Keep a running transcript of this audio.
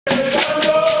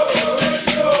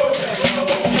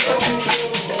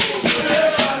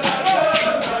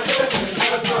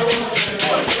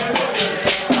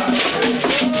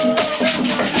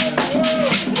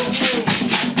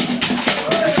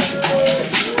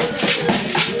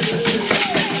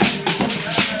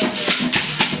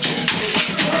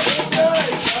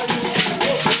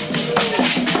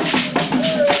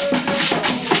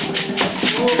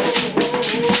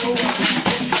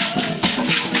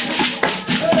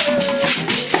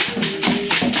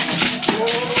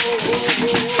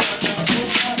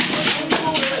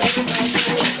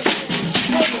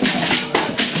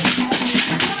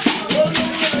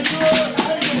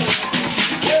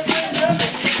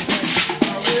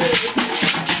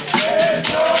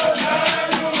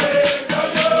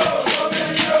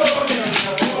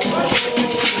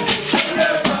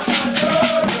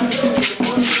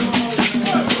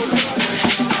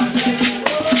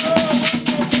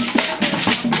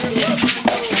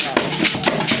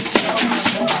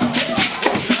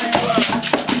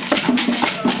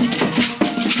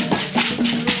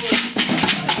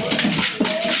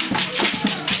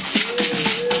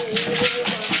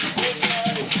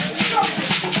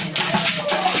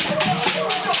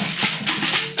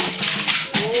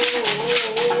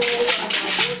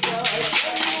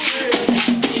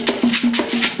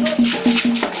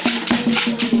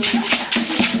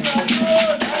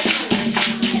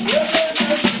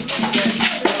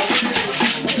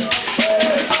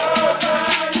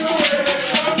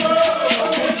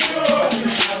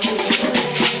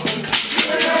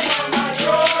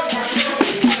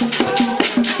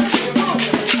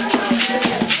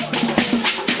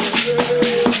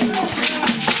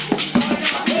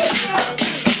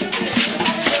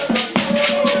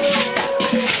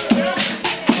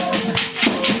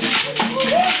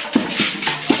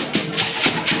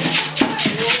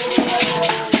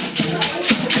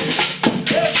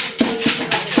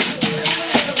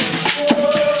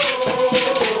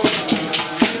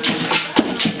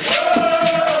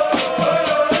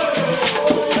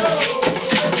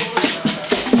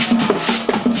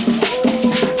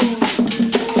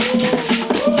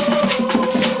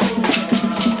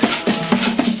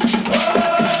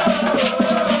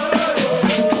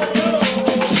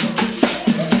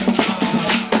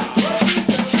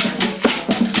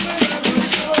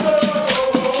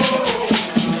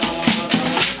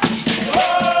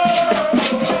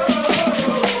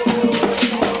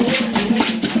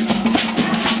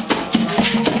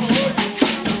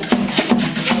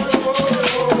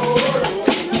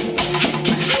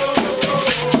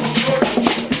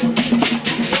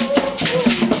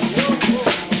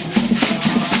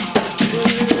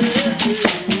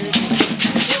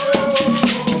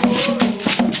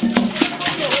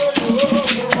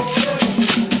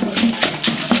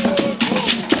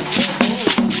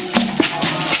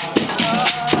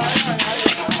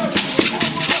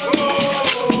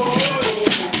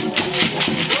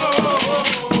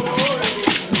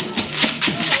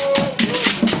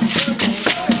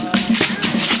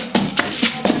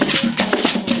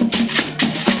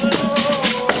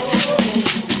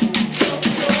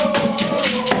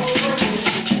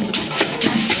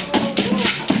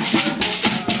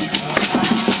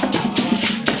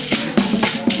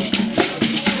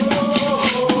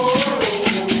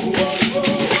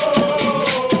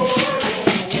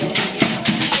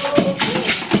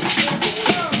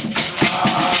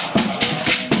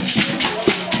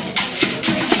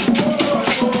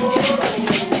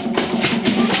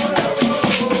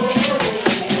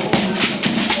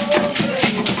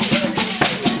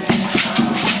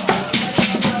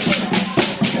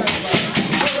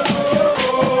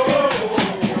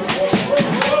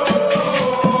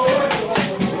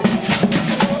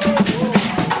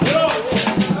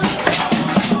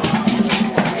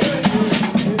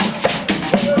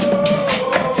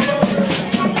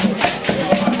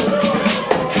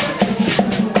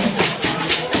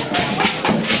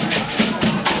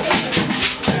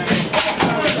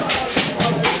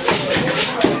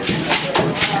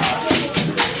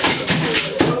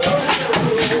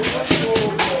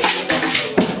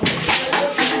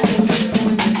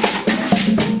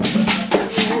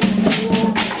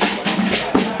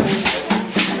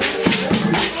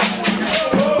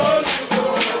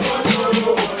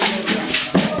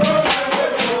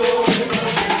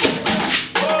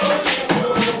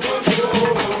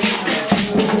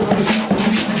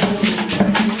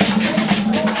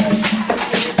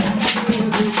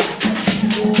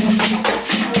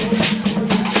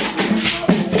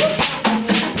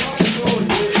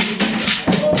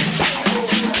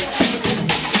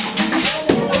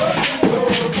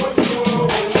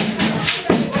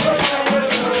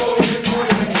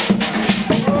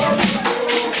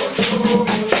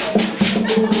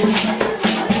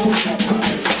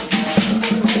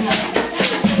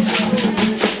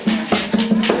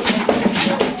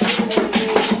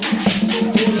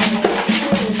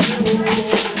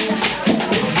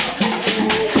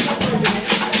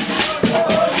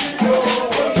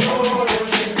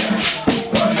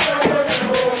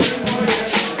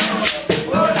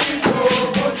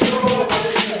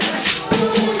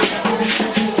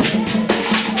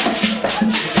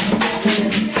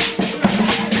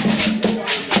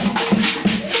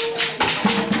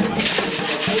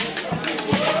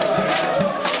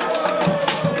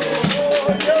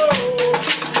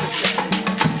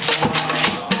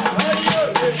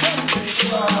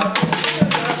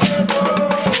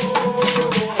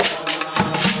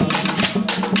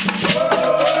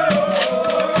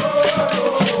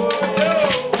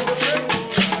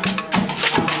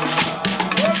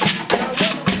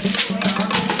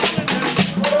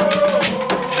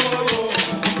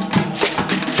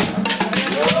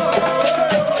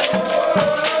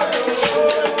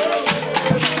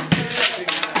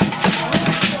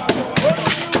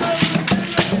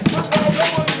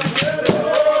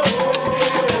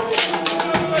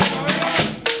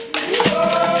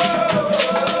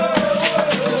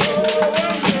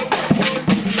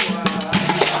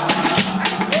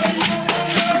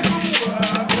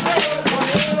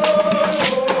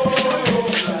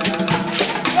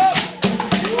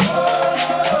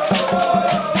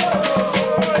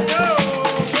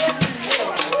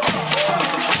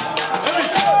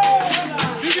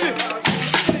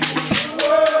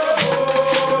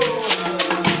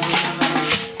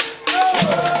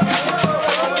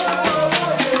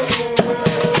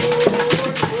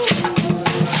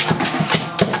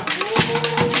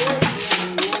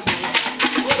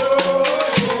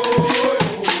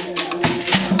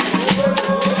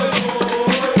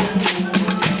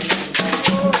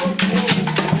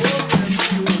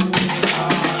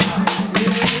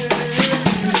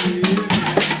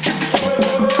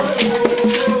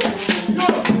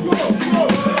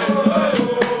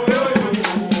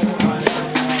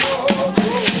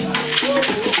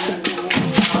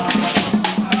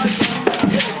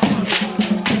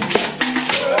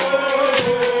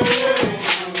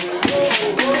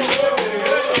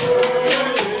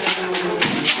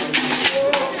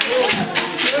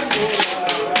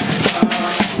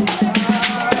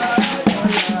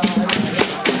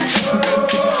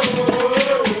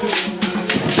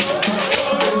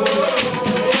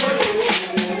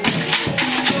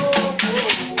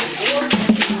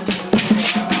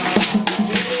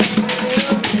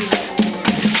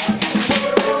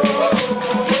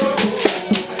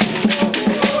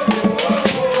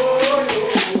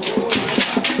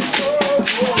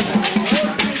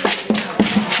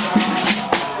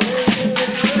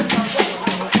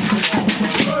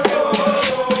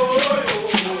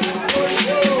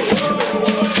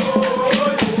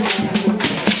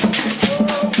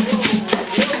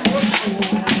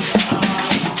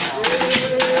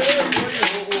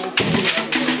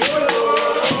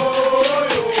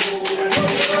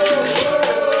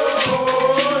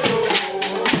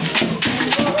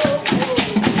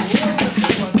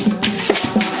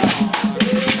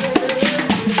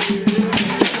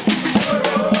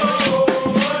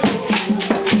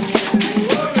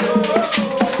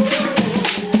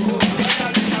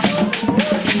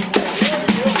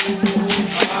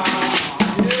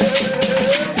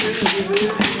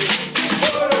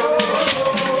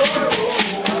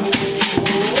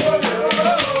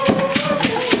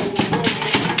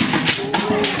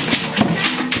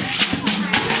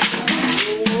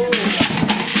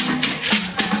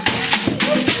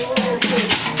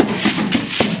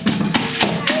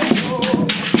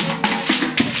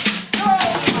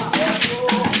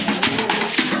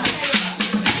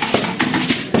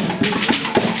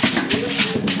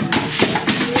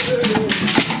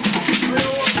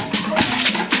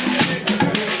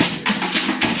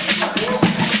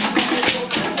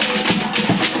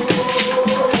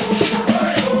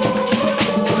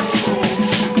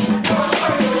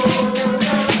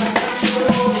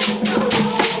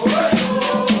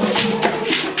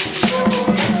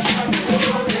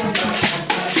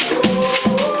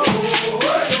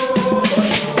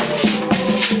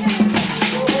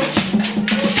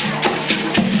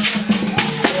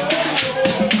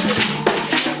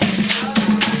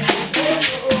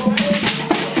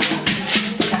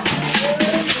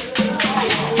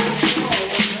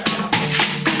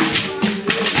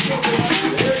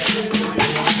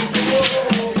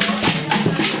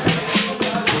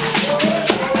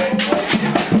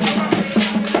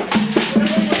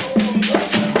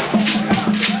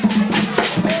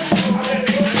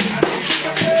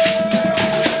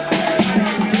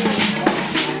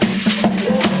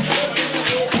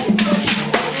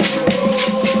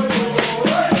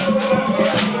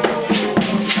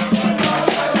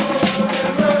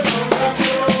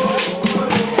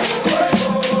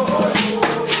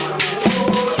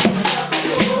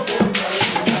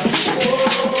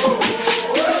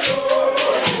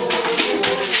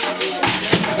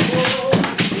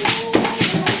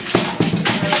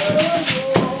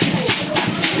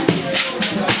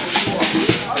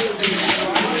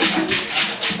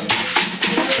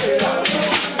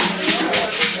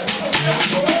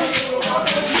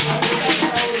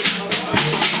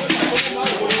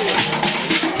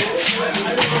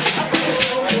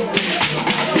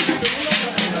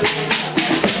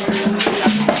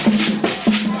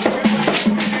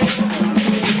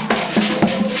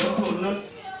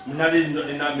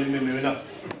na.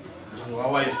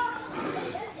 Wawai.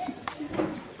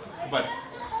 But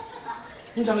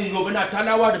Injang yo bena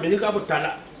talawa da beni ka bu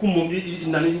tala kuma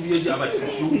ina ne yuye ji abai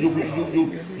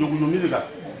yo musica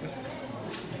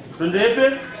don da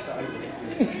yafe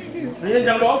ne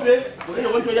jang lo fe ko ne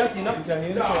wonto ya tina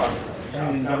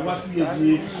da wa su ye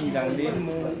ji dan le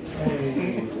mo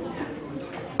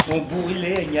on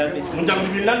burile nya be mon jang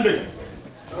bi lambe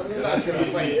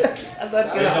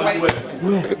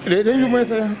le yu mo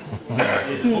sa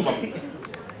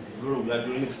loro ya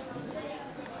do ni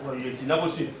ko ye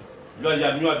sinabosi lo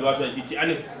ya mi wa do aso ji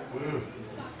ane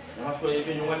parce que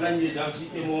yake ñu wala ñi dam ci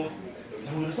mo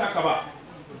bu sa kaba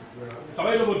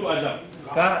kaba yo to aja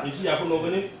ka ici ya ko no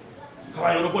gane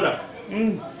kaba yo ko da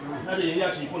na de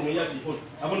ya ci ko no ya ci ko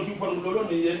abon ki fon lo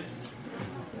ni yen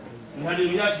na de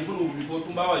ya ci ko no bi ko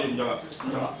tumba wa yum jaga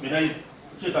me dai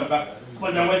ci tamba ko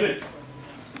na wa be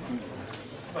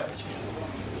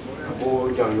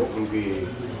o jang yo ko bi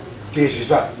ke ci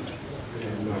sa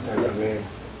no ta ya me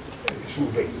su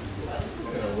be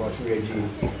wa su ye ji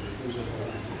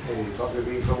Fabio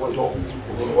vi famoso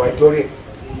con Guaidori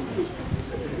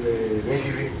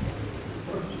Negiri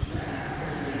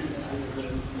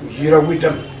gira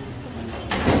widam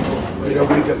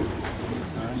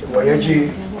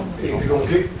Wayaji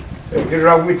Longi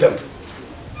gira widam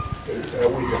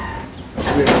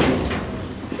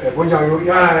Bonya yo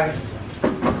ya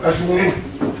asuni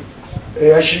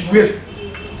ashigwir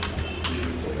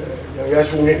ya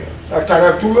asuni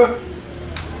ataratura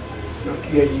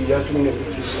kia ya asuni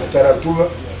ataratura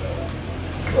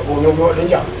ko no no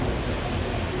denja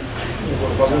ko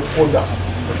fa ko da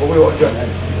ko yo da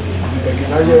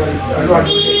kina ya alo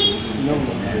alo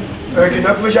no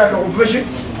kina fasha ko fashi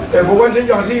ko wanda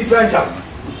ya zi tanja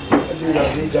ya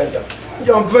zi tanja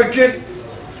ya mfake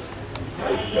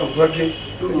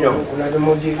ya kuna da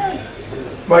moji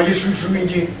ma yesu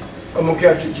suinji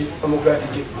amokatiji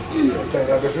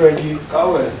tanga ga suinji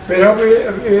pero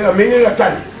amene la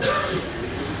tan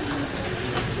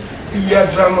iya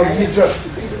drama hidra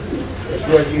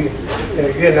suinji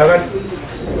ye nagan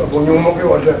bonyo moke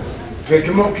wala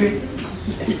fekimoki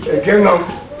kengam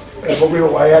bogo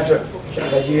wayata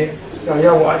shalaji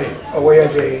ya wale awaya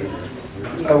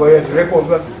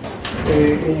recover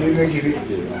ngiri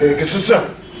kesisa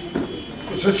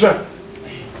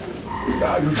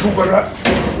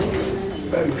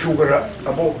yujugara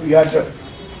abo yata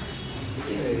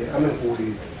amen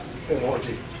kuri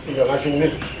emote ina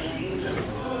gashune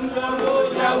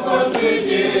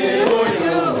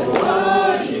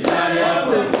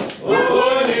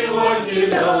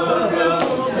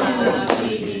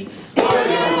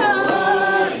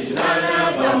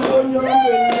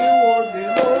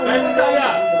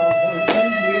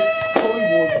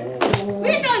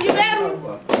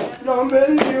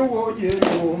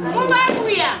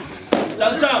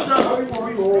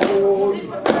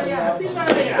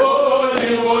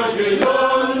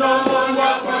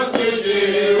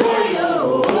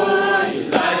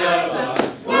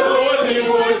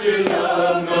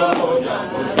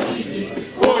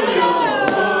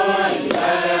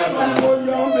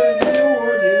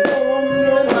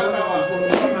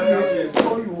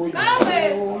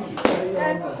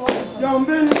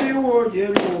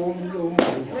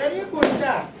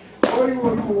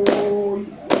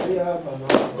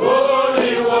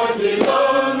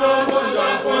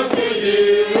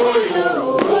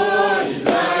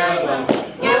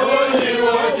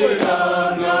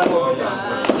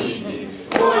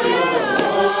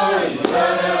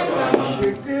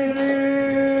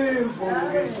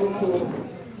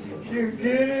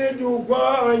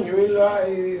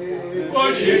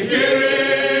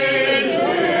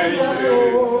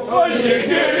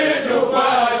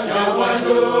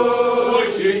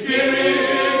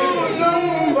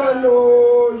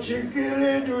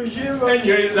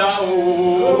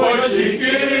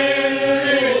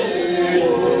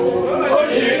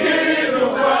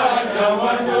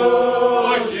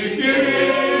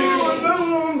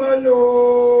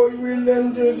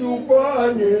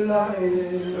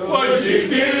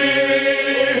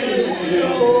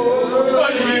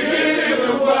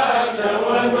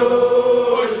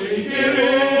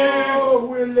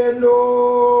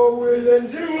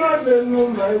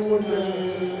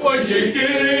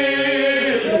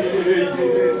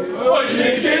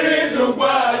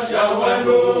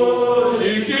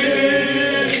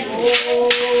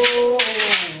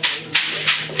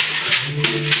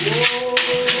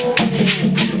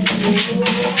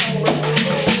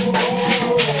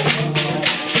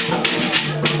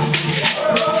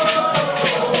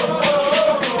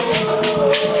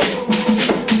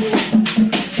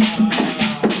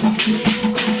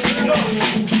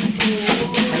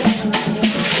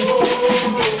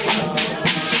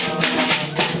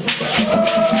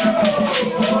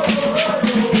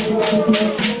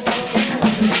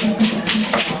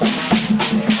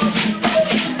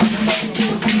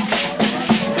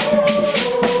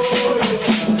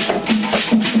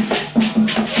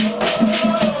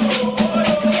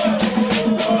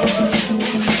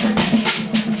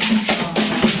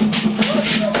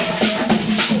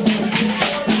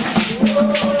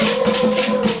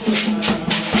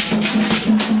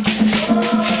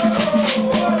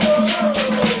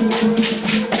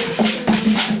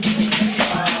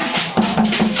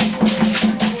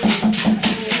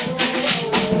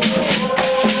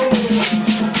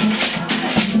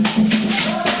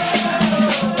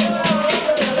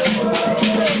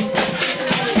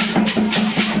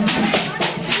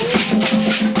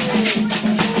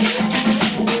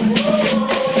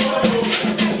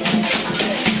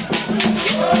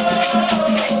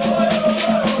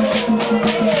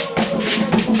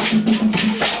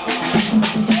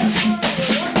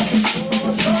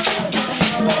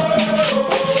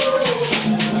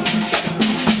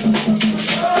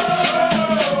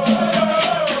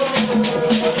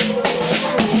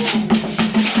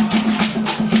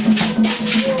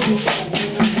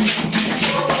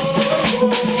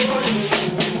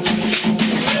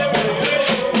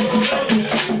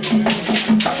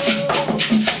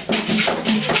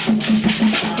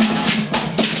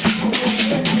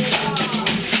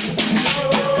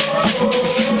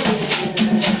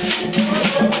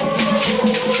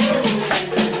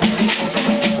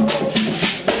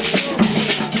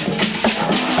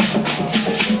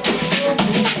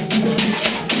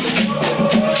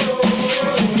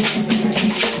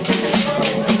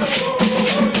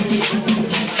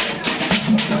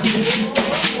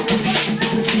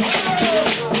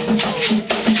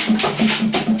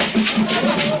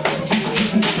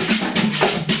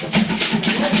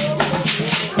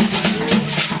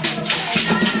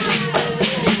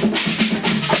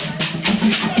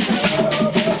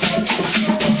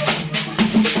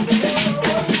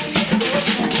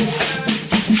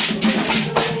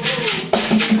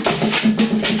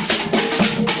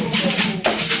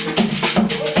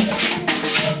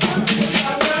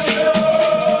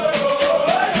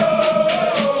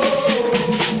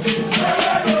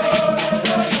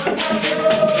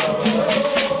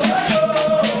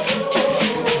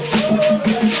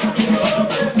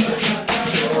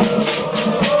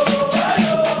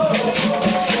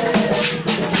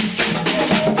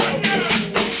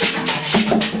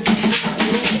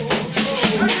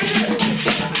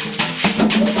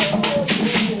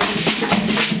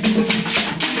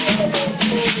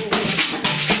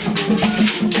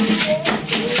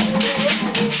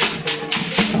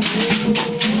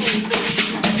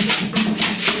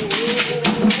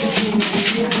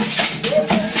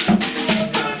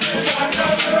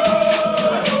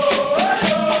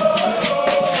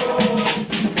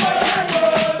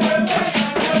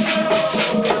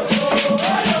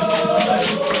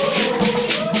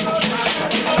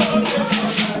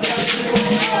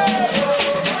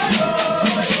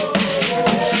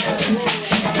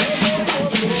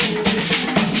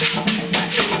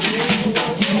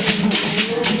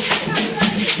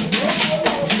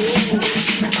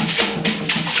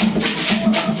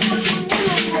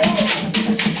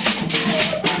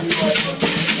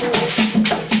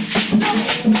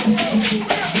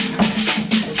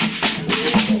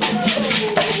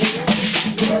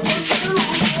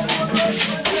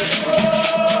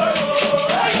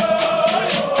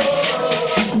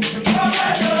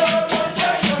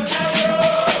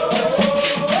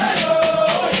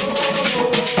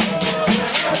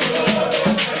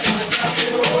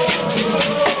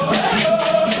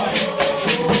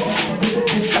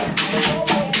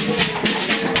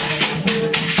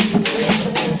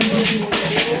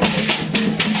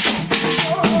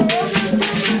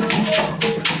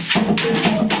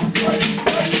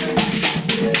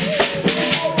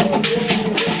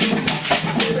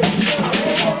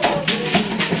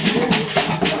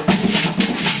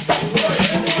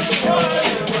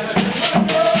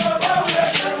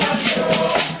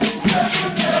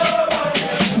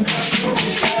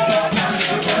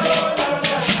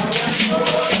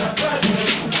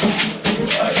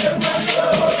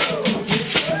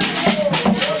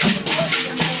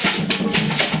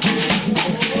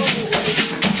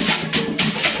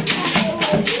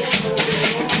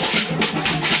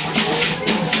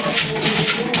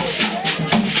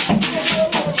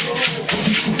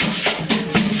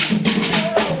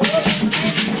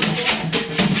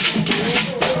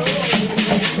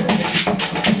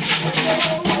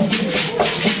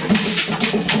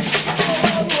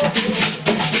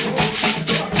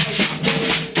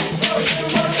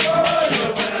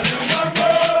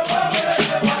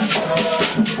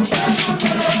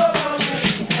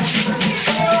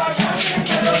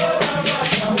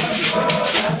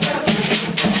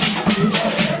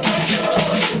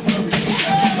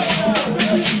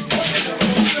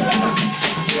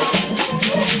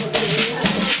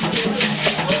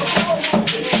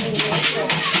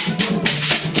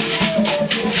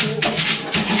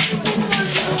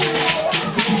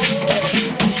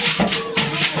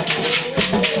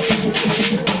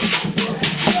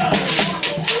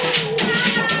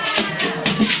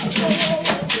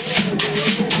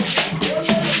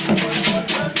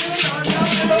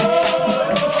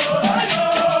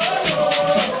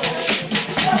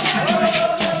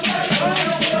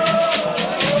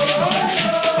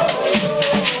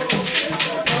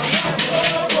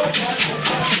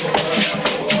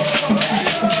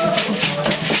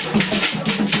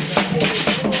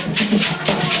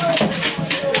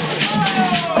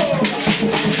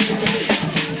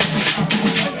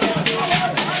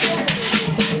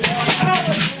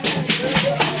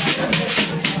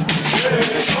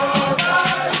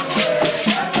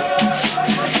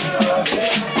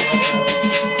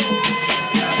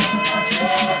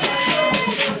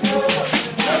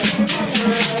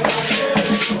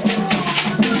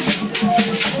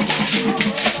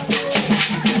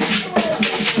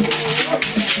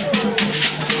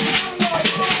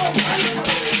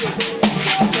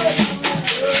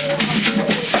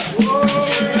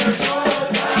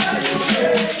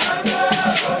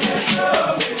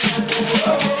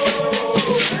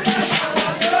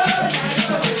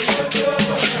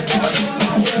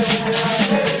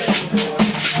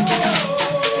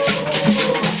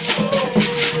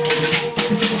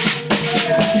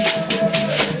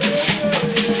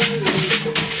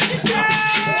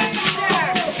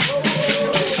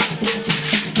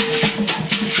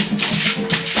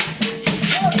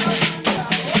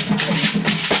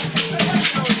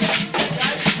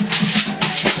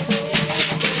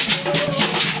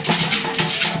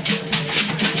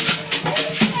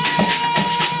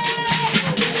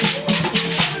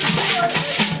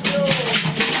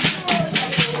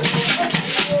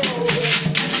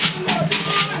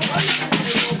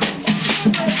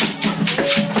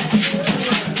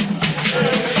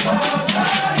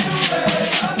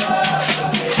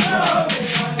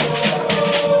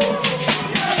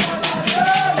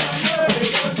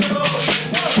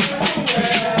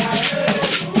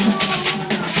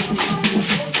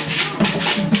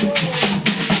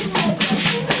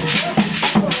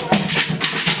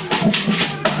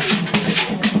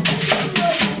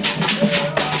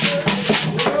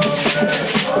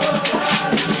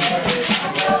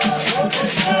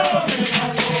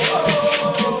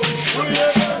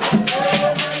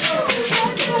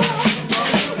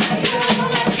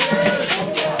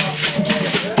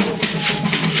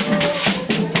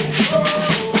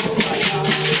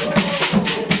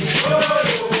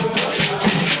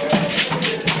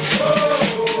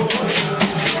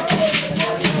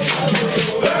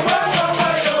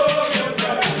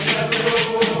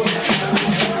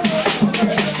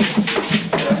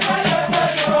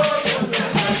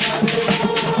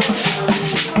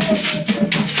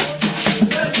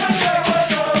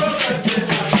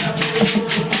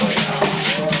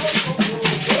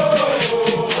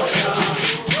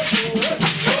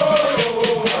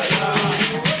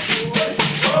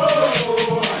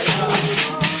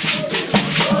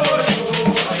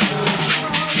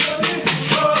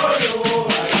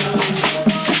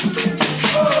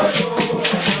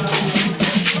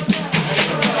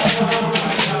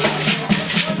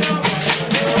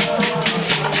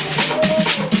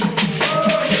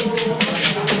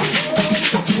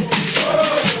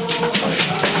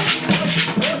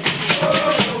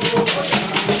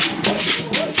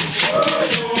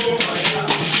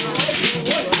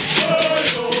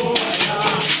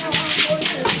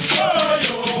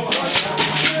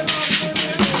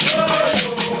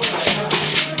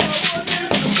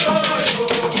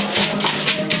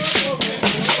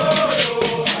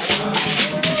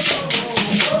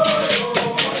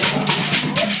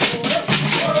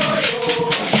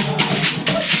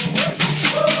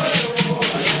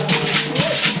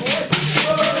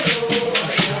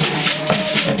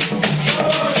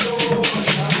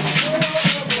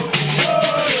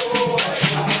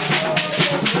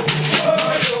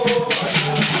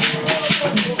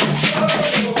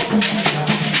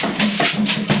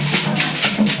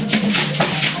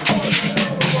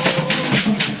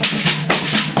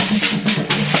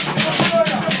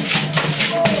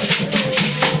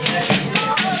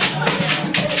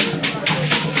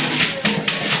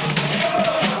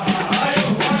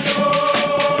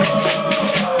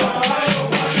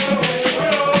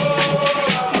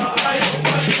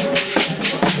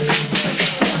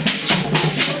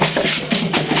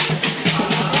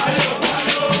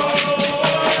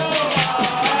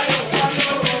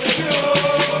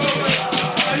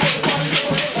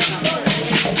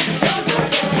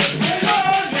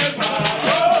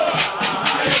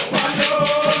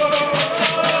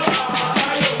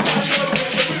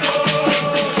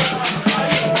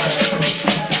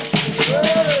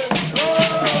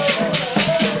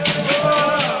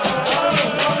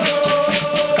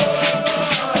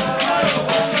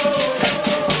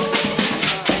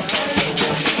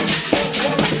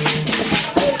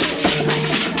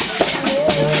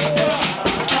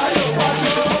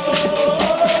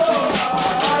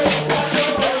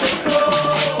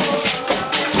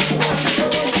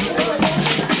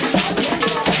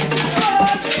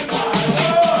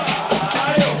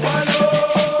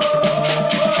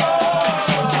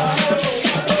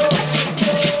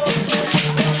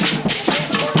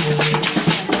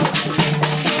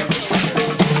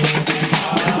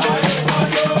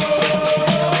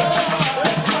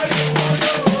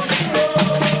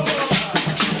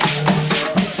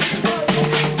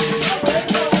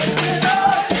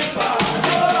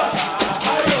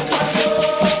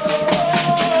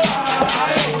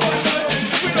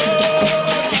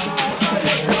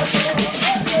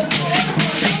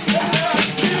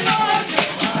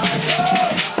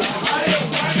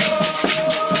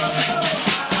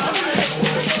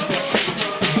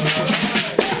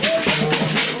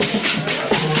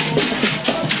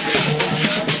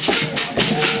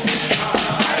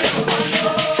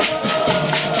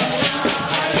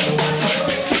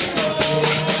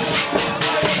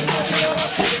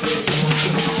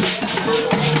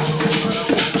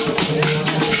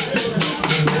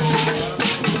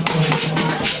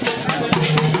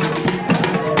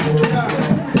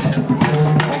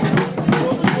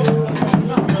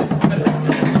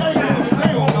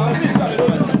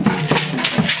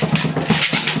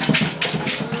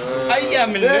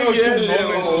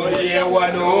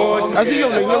Así yo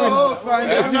le digo.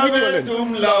 Así video le.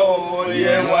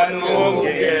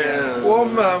 Oh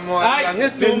mama, ang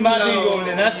itim na yo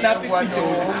le na snap it.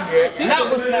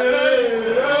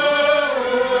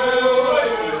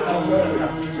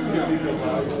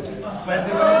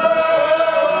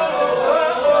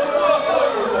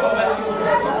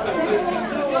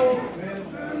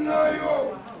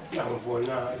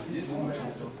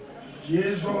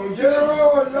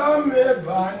 Jezongero la me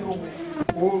bano,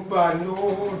 o bano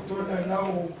to na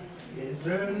lao,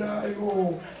 edrena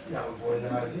yo,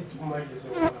 yamvona zituma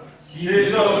jezo.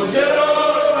 Jezongero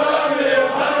la me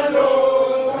bano,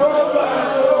 o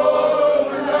bano to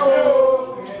na lao,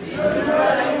 edrena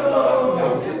yo,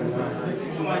 yamvona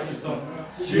zituma jezo.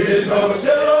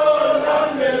 Jezongero la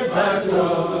me bano,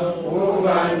 o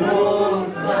bano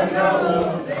to na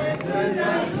lao, edrena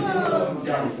yo,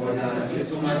 yamvona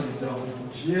zituma jezo.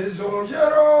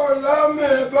 Jezongero la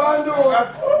me bando,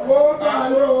 o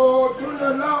bando, tuna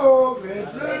lao,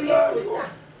 vetrela yo,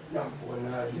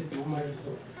 yamfona zituma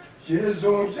jezo.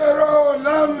 Jezongero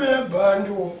la me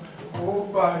bando, o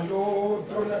bando,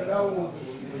 tuna lao,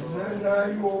 vetrela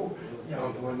yo,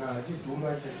 yamfona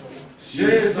zituma jezo.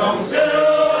 Jezongero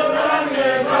la me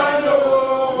bando,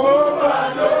 o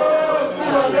bando,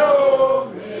 tuna lao,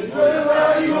 vetrela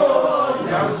yo,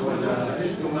 yamfona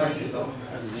zituma jezo.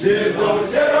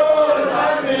 Jezongero la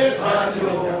me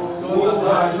bando, o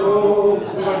bando,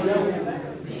 tuna yo,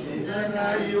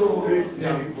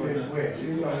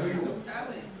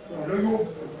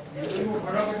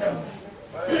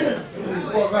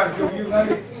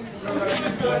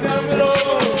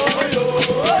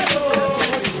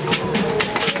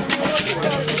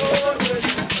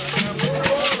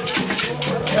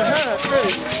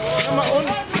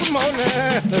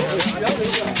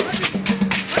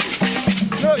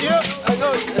 No, you know.